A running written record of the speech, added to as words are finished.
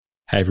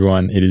Hey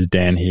everyone, it is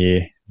Dan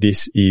here.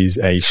 This is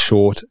a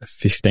short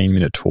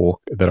 15-minute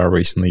talk that I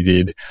recently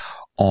did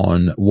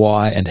on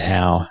why and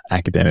how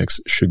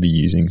academics should be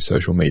using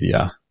social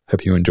media.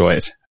 Hope you enjoy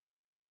it.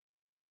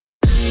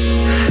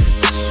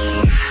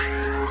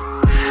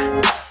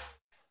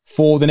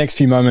 For the next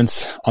few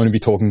moments, I'm going to be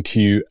talking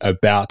to you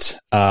about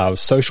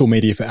social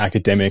media for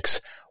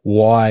academics,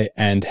 why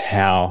and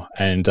how,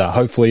 and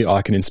hopefully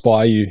I can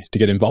inspire you to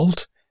get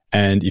involved.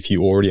 And if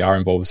you already are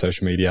involved with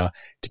social media,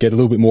 to get a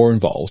little bit more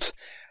involved.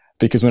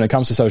 Because when it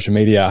comes to social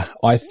media,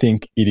 I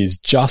think it is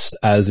just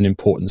as an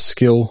important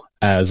skill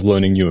as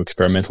learning new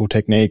experimental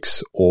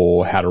techniques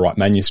or how to write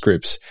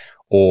manuscripts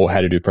or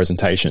how to do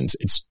presentations.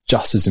 It's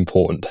just as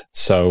important.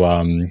 So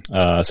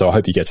I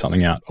hope you get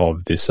something out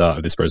of this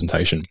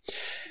presentation.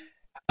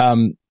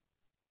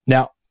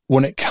 Now,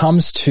 when it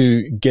comes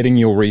to getting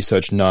your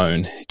research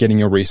known, getting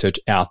your research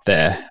out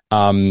there,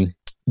 I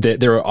believe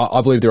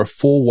there are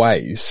 4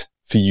 ways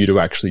for you to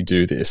actually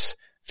do this,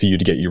 for you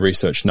to get your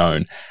research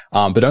known.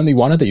 But only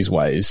one of these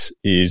ways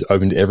is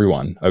open to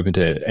everyone, open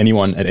to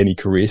anyone at any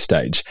career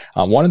stage.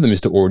 One of them is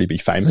to already be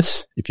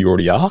famous. If you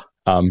already are,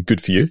 good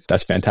for you.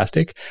 That's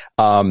fantastic.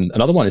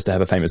 Another one is to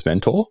have a famous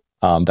mentor.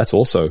 That's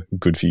also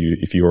good for you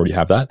if you already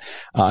have that.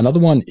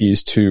 Another one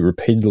is to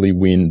repeatedly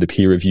win the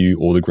peer review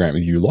or the grant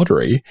review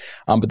lottery.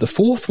 But the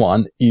 4th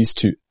one is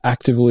to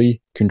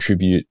actively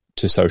contribute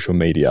to social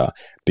media,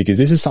 because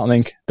this is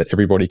something that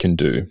everybody can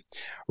do.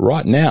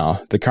 Right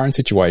now, the current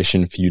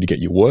situation for you to get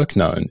your work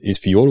known is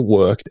for your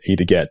work to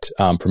either get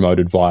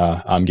promoted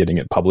via getting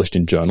it published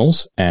in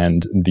journals,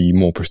 and the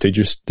more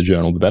prestigious the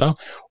journal, the better,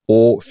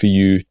 or for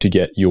you to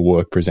get your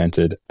work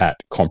presented at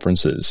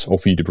conferences, or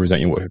for you to present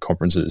your work at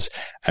conferences.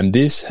 And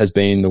this has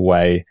been the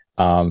way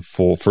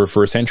for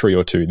a century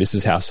or two. This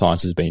is how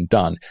science has been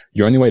done.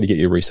 Your only way to get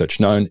your research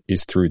known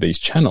is through these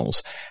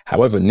channels.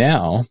 However,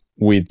 now,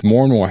 with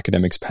more and more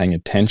academics paying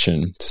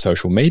attention to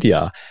social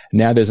media,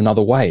 now there's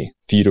another way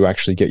for you to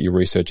actually get your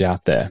research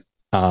out there.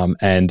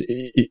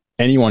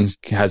 Anyone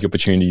has the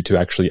opportunity to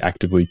actually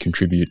actively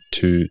contribute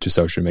to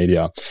social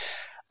media.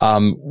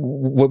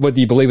 Whether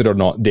you believe it or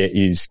not, there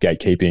is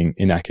gatekeeping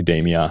in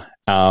academia.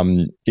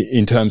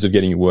 In terms of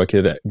getting your work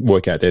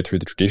out there through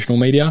the traditional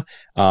media,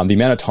 the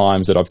amount of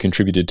times that I've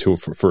contributed to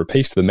for a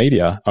piece for the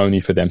media, only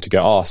for them to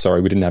go, "Oh,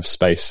 sorry, we didn't have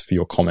space for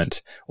your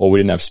comment," or "We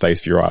didn't have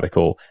space for your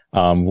article.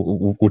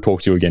 We'll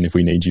talk to you again if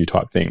we need you,"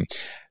 type thing.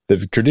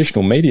 The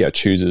traditional media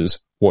chooses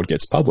what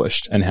gets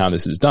published and how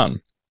this is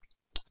done.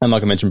 And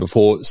like I mentioned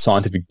before,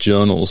 scientific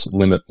journals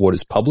limit what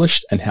is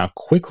published and how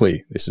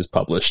quickly this is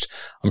published.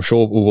 I'm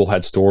sure we've all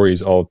had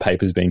stories of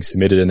papers being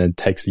submitted and it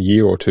takes a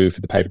year or two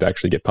for the paper to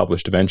actually get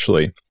published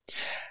eventually.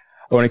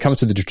 When it comes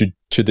to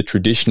the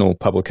traditional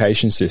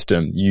publication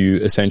system, you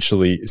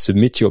essentially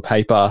submit your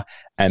paper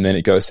and then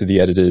it goes to the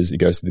editors, it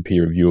goes to the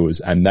peer reviewers,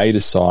 and they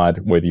decide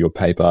whether your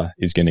paper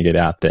is going to get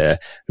out there.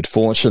 But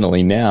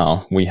fortunately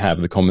now we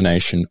have the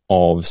combination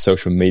of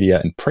social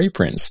media and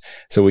preprints,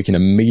 so we can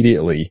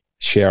immediately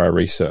share our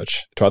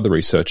research to other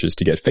researchers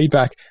to get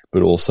feedback,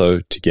 but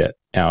also to get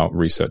our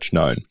research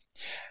known.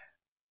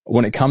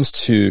 When it comes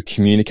to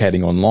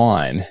communicating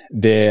online,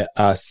 there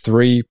are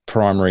 3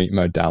 primary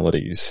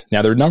modalities.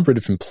 Now, there are a number of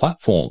different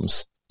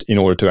platforms in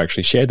order to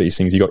actually share these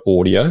things. You got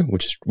audio,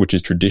 which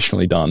is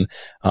traditionally done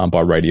by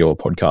radio or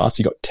podcasts.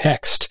 You got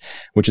text,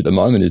 which at the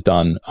moment is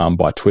done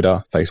by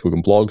Twitter, Facebook,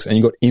 and blogs, and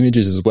you got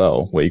images as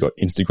well, where you got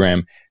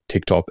Instagram,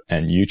 TikTok,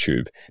 and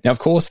YouTube. Now, of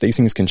course, these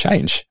things can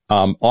change.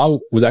 I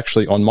was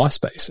actually on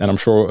MySpace, and I'm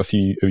sure a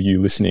few of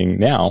you listening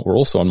now were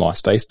also on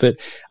MySpace, but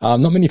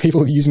not many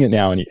people are using it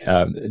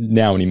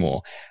now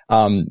anymore.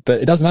 But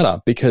it doesn't matter,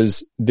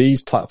 because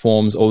these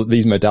platforms or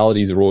these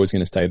modalities are always going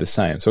to stay the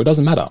same. So it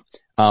doesn't matter.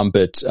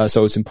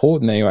 So it's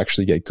important that you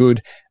actually get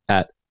good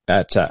at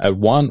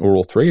one or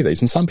all 3 of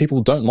these. And some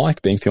people don't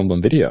like being filmed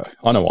on video.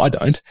 I know I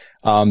don't.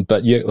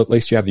 But at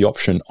least you have the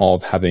option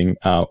of having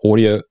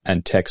audio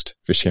and text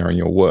for sharing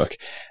your work.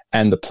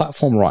 And the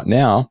platform right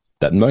now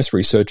that most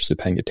researchers are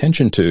paying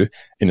attention to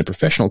in a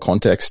professional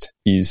context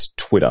is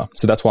Twitter.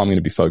 So that's why I'm going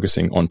to be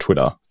focusing on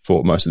Twitter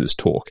for most of this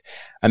talk.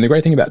 And the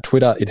great thing about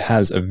Twitter, it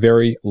has a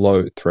very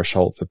low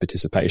threshold for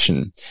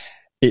participation.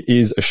 It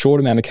is a short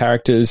amount of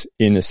characters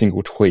in a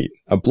single tweet.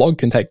 A blog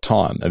can take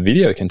time. A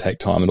video can take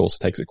time. It also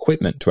takes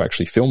equipment to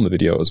actually film the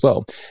video as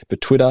well.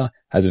 But Twitter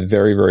has a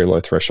very, very low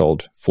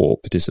threshold for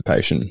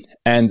participation.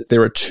 And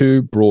there are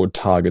 2 broad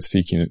targets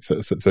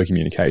for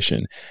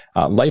communication,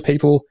 lay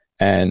people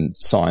and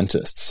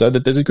scientists. So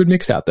that there's a good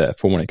mix out there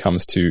for when it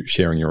comes to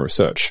sharing your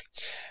research.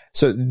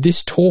 So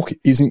this talk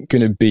isn't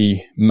going to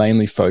be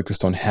mainly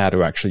focused on how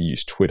to actually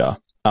use Twitter.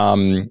 All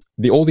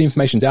the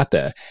information's out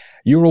there.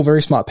 You're all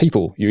very smart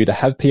people. You either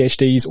have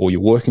PhDs or you're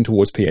working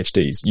towards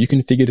PhDs. You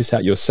can figure this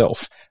out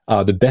yourself.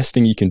 The best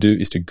thing you can do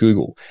is to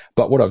Google.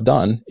 But what I've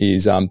done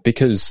is,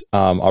 because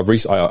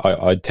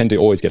I tend to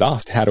always get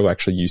asked how to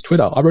actually use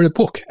Twitter, I wrote a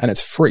book and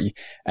it's free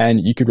and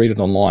you could read it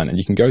online and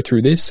you can go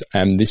through this,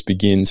 and this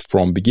begins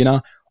from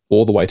beginner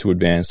all the way to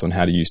advanced on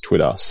how to use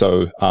Twitter.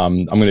 So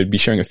I'm going to be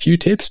sharing a few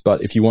tips,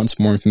 but if you want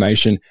some more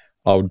information,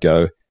 I would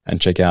go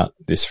and check out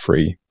this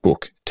free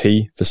book,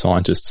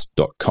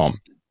 tforscientists.com.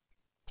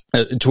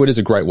 Twitter is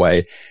a great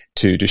way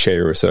to share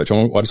your research.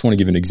 I just want to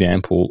give an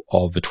example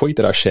of a tweet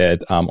that I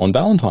shared on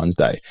Valentine's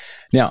Day.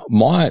 Now,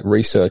 my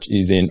research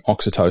is in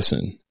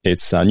oxytocin.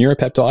 It's a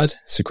neuropeptide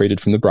secreted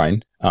from the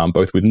brain,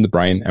 both within the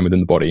brain and within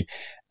the body.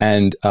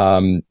 And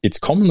it's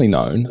commonly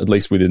known, at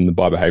least within the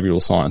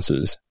biobehavioral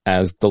sciences,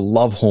 as the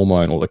love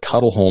hormone or the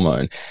cuddle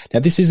hormone.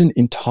 Now, this isn't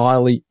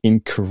entirely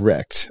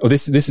incorrect, or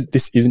this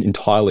isn't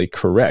entirely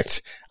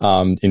correct.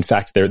 In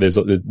fact, there's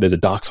a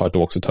dark side to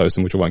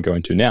oxytocin, which I won't go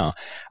into now.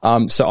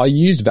 So I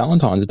used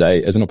Valentine's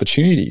Day as an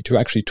opportunity to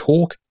actually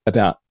talk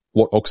about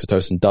what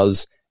oxytocin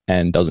does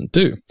and doesn't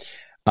do.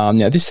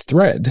 Now, this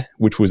thread,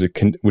 which was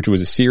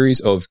a series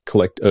of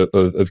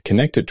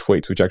connected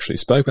tweets, which actually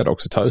spoke about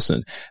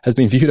oxytocin, has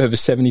been viewed over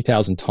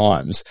 70,000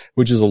 times,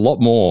 which is a lot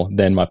more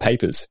than my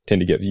papers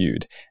tend to get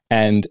viewed.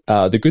 And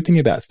the good thing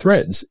about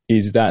threads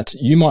is that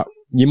you might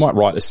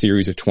write a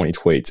series of 20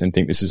 tweets and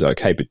think this is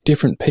okay, but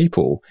different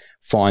people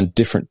find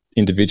different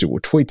individual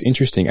tweets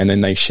interesting, and then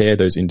they share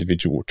those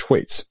individual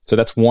tweets. So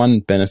that's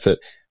one benefit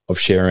of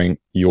sharing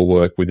your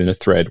work within a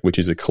thread, which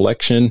is a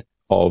collection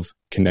of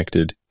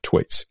connected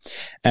tweets.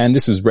 And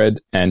this is read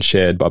and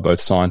shared by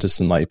both scientists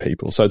and lay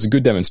people. So it's a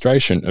good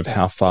demonstration of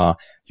how far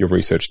your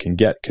research can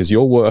get, because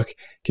your work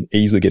can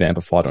easily get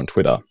amplified on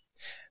Twitter.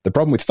 The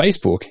problem with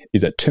Facebook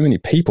is that too many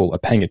people are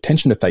paying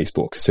attention to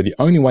Facebook. So the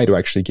only way to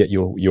actually get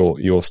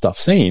your stuff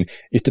seen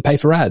is to pay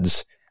for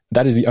ads.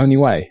 That is the only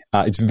way.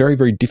 It's very,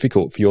 very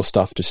difficult for your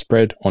stuff to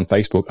spread on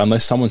Facebook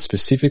unless someone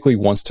specifically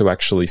wants to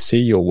actually see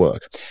your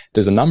work.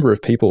 There's a number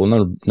of people,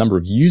 a number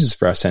of users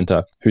for our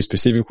center who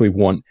specifically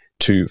want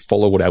to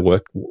follow what our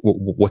work,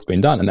 what's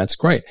been done. And that's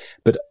great.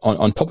 But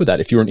on top of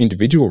that, if you're an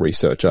individual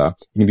researcher,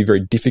 it can be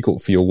very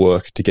difficult for your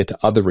work to get to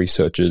other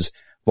researchers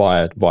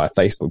via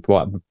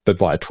Facebook, but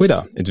via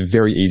Twitter, it's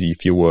very easy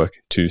for your work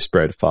to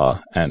spread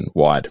far and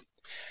wide.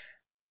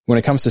 When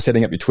it comes to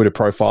setting up your Twitter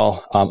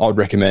profile, I would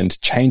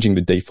recommend changing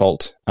the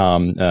default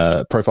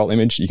profile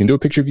image. You can do a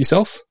picture of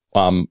yourself,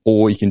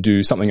 or you can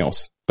do something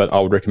else. But I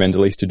would recommend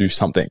at least to do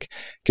something,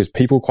 because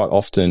people quite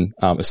often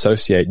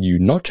associate you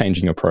not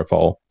changing your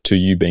profile to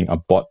you being a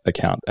bot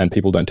account, and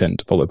people don't tend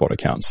to follow bot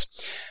accounts.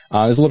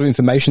 There's a lot of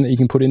information that you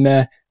can put in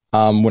there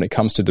when it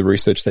comes to the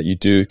research that you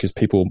do, because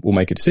people will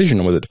make a decision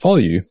on whether to follow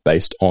you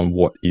based on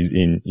what is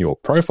in your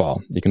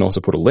profile. You can also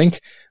put a link.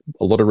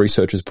 A lot of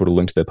researchers put a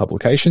link to their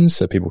publications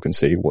so people can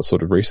see what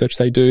sort of research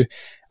they do.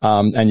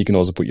 And you can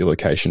also put your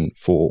location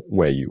for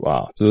where you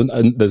are. So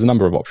there's a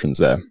number of options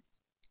there.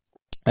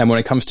 And when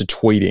it comes to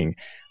tweeting,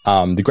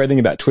 the great thing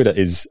about Twitter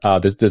is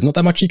there's not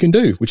that much you can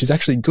do, which is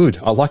actually good.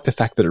 I like the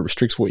fact that it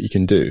restricts what you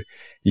can do.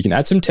 You can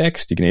add some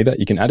text. You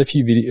can add a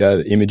few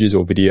images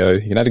or video.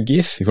 You can add a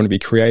GIF if you want to be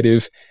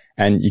creative,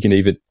 and you can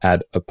even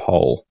add a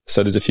poll.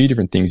 So there's a few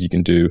different things you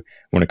can do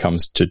when it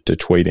comes to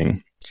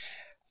tweeting.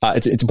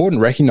 It's important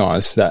to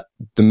recognize that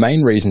the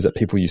main reasons that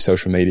people use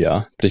social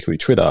media, particularly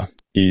Twitter,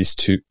 is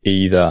to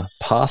either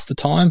pass the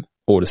time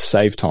or to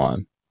save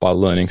time by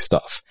learning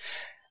stuff.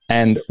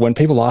 And when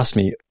people ask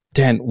me,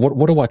 Dan,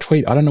 what do I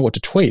tweet? I don't know what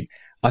to tweet.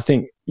 I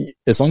think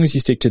as long as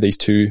you stick to these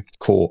two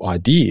core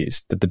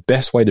ideas, that the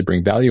best way to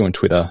bring value on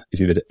Twitter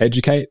is either to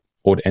educate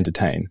or to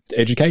entertain. To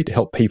educate, to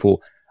help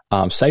people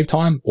save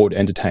time, or to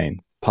entertain,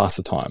 pass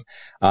the time.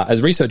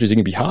 As researchers, it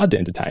can be hard to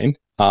entertain,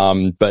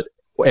 but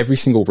every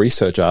single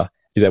researcher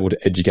is able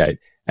to educate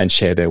and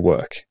share their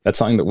work. That's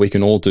something that we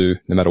can all do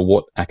no matter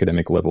what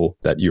academic level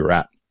that you're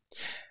at.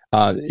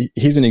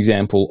 Here's an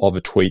example of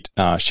a tweet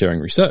sharing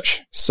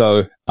research.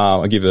 So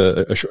I'll give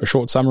a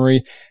short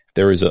summary.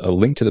 There is a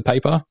link to the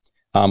paper.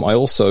 I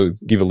also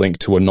give a link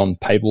to a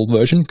non-paywalled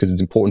version, because it's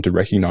important to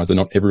recognize that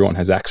not everyone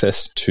has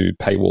access to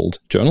paywalled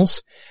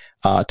journals.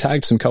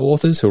 Tagged some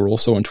co-authors who are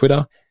also on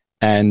Twitter,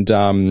 and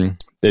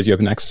there's the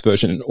open access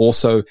version, and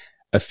also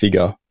a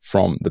figure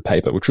from the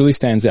paper, which really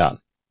stands out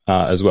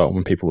as well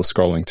when people are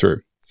scrolling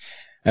through.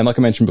 And like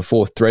I mentioned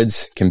before,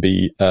 threads can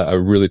be a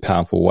really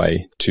powerful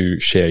way to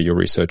share your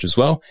research as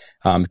well,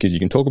 because you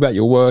can talk about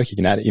your work, you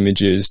can add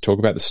images, talk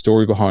about the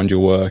story behind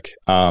your work,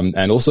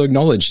 and also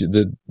acknowledge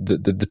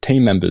the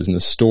team members and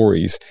the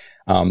stories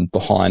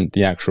behind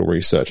the actual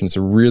research. And it's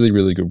a really,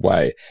 really good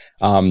way.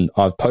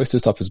 I've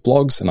posted stuff as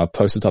blogs, and I've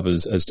posted stuff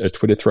as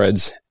Twitter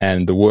threads,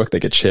 and the work that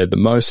gets shared the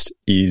most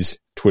is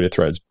Twitter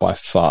threads by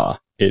far.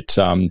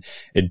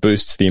 It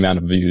boosts the amount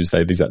of views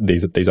these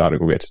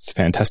articles get. It's a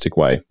fantastic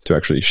way to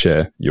actually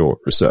share your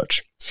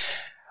research.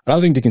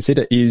 Another thing to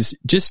consider is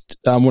just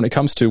when it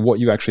comes to what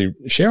you actually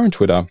share on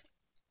Twitter,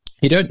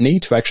 you don't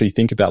need to actually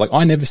think about, like,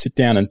 I never sit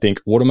down and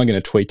think, what am I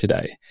going to tweet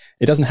today?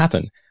 It doesn't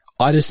happen.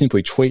 I just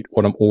simply tweet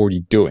what I'm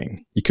already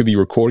doing. You could be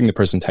recording the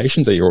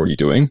presentations that you're already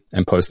doing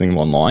and posting them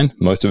online.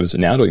 Most of us are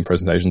now doing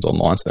presentations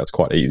online, so that's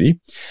quite easy.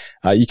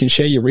 You can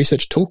share your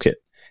research toolkit.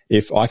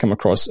 If I come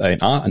across an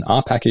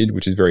R package,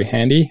 which is very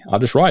handy, I'll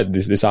just write,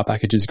 this R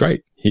package is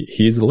great.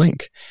 Here's the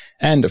link.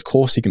 And of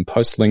course, you can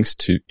post links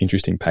to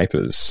interesting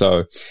papers.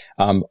 So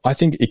I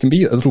think it can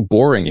be a little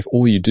boring if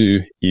all you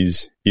do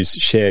is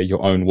share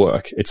your own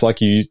work. It's like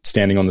you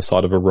standing on the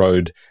side of a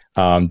road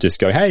just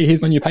go, hey,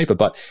 here's my new paper.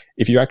 But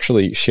if you're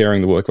actually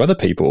sharing the work of other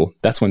people,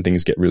 that's when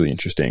things get really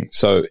interesting.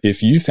 So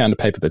if you found a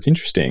paper that's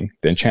interesting,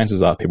 then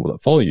chances are people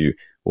that follow you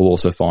will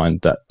also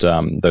find that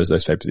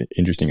those papers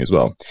interesting as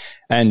well.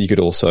 And you could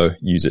also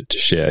use it to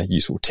share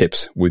useful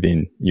tips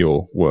within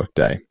your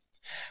workday.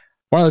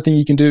 One other thing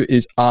you can do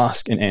is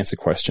ask and answer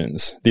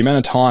questions. The amount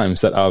of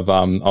times that I've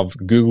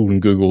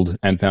Googled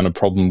and found a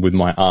problem with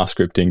my R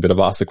scripting, but I've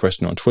asked the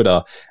question on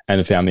Twitter and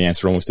have found the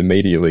answer almost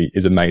immediately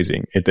is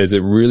amazing. There's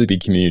a really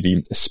big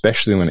community,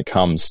 especially when it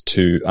comes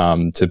to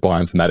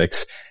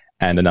bioinformatics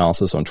and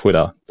analysis on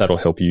Twitter, that'll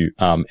help you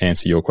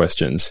answer your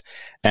questions.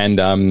 And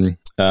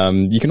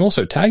you can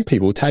also tag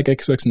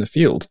experts in the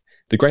field.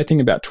 The great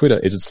thing about Twitter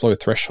is its low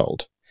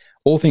threshold.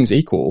 All things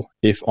equal,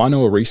 if I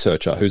know a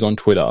researcher who's on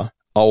Twitter,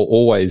 I'll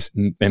always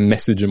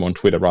message them on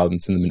Twitter rather than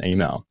send them an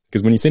email.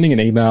 Because when you're sending an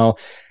email,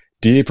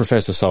 dear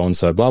Professor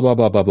so-and-so, blah, blah,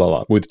 blah, blah, blah,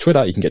 blah. With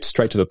Twitter, you can get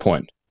straight to the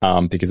point,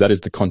 because that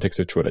is the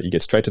context of Twitter. You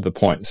get straight to the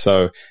point.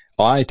 So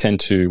I tend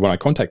to, when I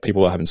contact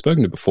people I haven't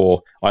spoken to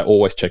before, I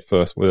always check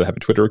first whether they have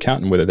a Twitter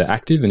account and whether they're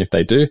active. And if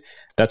they do,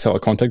 that's how I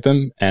contact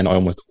them. And I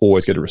almost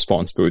always get a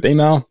response. But with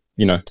email,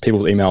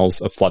 people's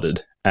emails are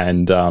flooded,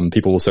 and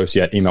people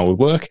associate email with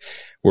work,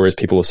 whereas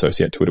people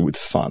associate Twitter with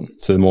fun.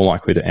 So they're more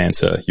likely to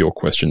answer your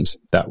questions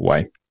that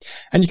way.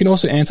 And you can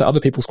also answer other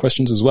people's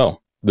questions as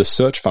well. The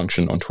search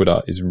function on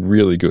Twitter is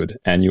really good,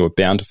 and you are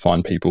bound to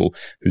find people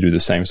who do the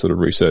same sort of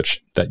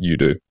research that you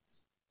do.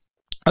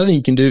 Other thing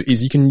you can do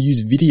is you can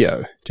use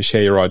video to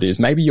share your ideas.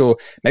 Maybe you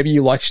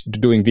like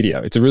doing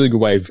video. It's a really good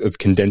way of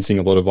condensing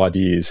a lot of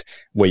ideas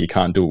where you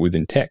can't do it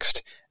within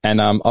text. And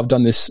I've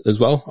done this as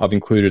well. I've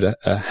included a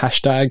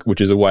hashtag,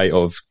 which is a way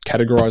of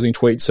categorizing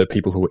tweets. So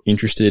people who are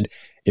interested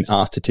in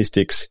R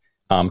statistics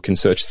can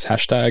search this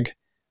hashtag.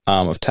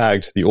 I've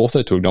tagged the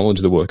author to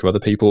acknowledge the work of other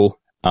people,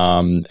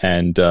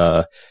 and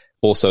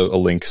also a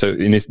link. So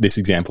in this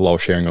example, I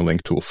was sharing a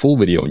link to a full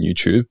video on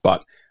YouTube,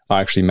 but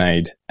I actually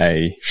made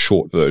a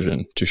short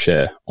version to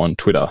share on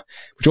Twitter,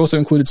 which also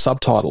included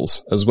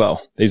subtitles as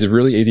well. These are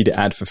really easy to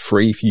add for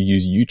free if you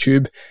use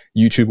YouTube.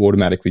 YouTube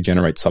automatically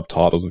generates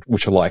subtitles,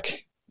 which are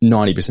like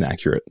 90%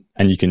 accurate,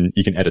 and you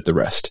can edit the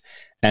rest.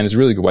 And it's a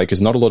really good way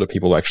because not a lot of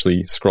people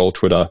actually scroll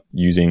Twitter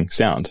using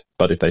sound,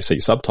 but if they see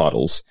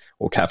subtitles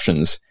or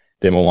captions,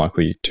 they're more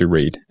likely to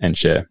read and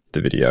share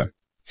the video.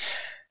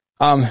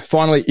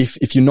 Finally,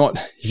 if you're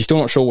still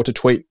not sure what to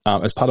tweet,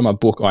 as part of my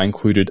book, I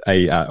included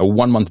a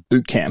 1-month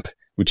boot camp,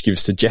 which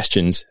gives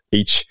suggestions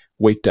each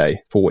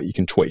weekday for what you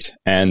can tweet.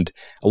 And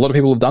a lot of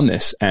people have done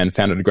this and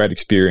found it a great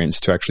experience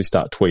to actually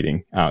start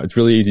tweeting. It's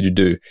really easy to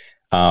do.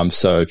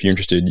 So if you're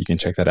interested, you can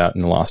check that out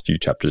in the last few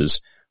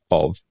chapters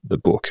of the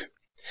book.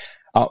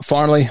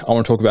 Finally, I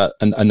want to talk about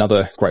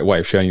another great way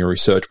of sharing your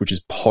research, which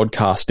is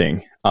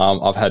podcasting.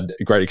 I've had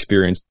a great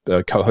experience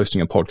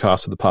co-hosting a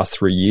podcast for the past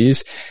 3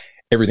 years.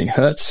 Everything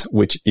Hurts,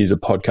 which is a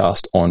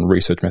podcast on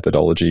research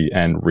methodology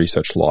and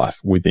research life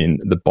within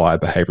the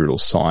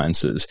biobehavioral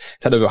sciences.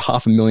 It's had over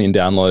 500,000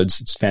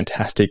 downloads. It's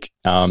fantastic.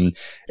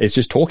 It's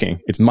just talking.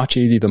 It's much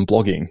easier than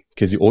blogging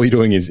because all you're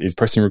doing is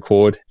pressing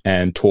record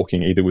and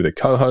talking either with a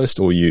co-host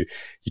or you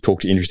talk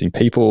to interesting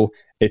people.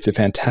 It's a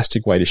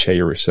fantastic way to share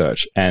your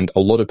research. And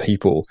a lot of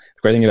people,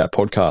 the great thing about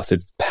podcasts,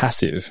 it's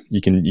passive.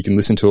 You can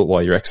listen to it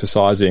while you're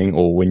exercising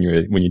or when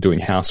you're doing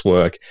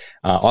housework.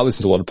 I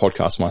listen to a lot of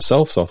podcasts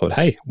myself, so I thought,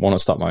 hey, why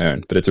not start my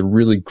own? But it's a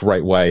really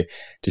great way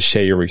to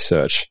share your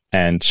research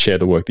and share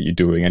the work that you're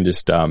doing and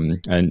just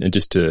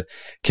to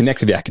connect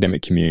with the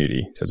academic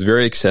community. So it's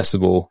very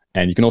accessible,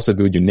 and you can also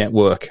build your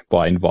network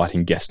by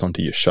inviting guests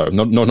onto your show.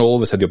 Not all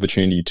of us have the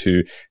opportunity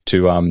to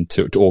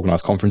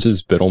organize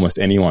conferences, but almost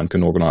anyone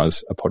can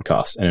organize a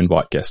podcast and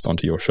invite guests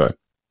onto your show.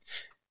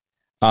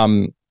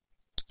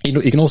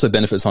 You can also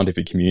benefit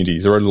scientific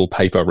communities. I wrote a little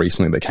paper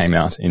recently that came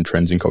out in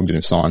Trends in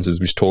Cognitive Sciences,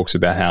 which talks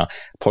about how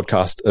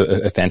podcasts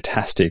are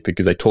fantastic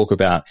because they talk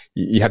about,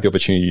 you have the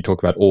opportunity to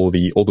talk about all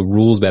the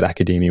rules about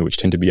academia, which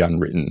tend to be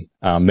unwritten.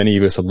 Many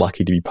of us are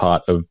lucky to be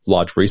part of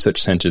large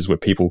research centers where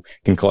people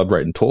can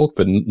collaborate and talk,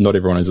 but not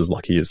everyone is as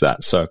lucky as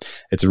that. So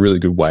it's a really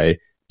good way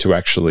to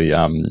actually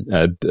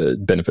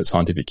benefit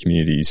scientific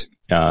communities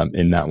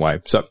in that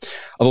way. So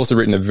I've also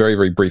written a very,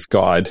 very brief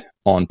guide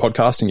on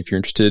podcasting if you're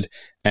interested.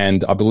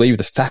 And I believe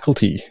the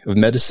Faculty of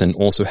Medicine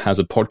also has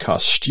a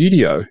podcast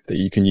studio that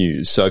you can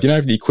use. So if you don't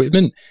have the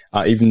equipment,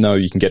 even though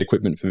you can get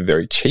equipment for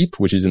very cheap,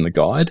 which is in the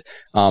guide,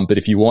 but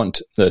if you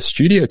want the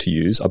studio to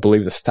use, I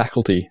believe the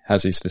faculty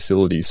has these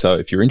facilities. So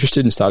if you're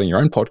interested in starting your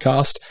own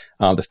podcast,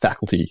 the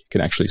faculty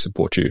can actually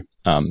support you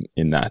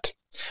in that.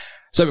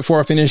 So before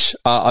I finish,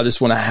 I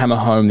just want to hammer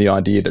home the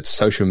idea that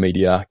social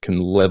media can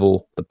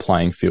level the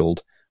playing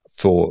field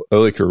for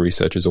early career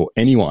researchers or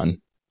anyone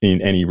in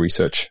any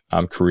research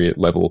career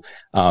level,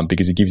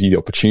 because it gives you the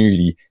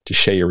opportunity to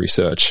share your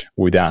research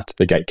without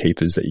the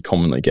gatekeepers that you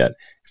commonly get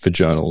for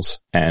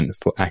journals and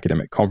for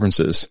academic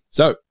conferences.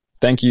 So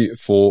thank you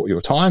for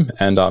your time.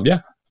 And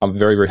I'm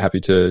very, very happy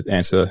to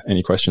answer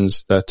any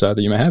questions that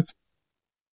you may have.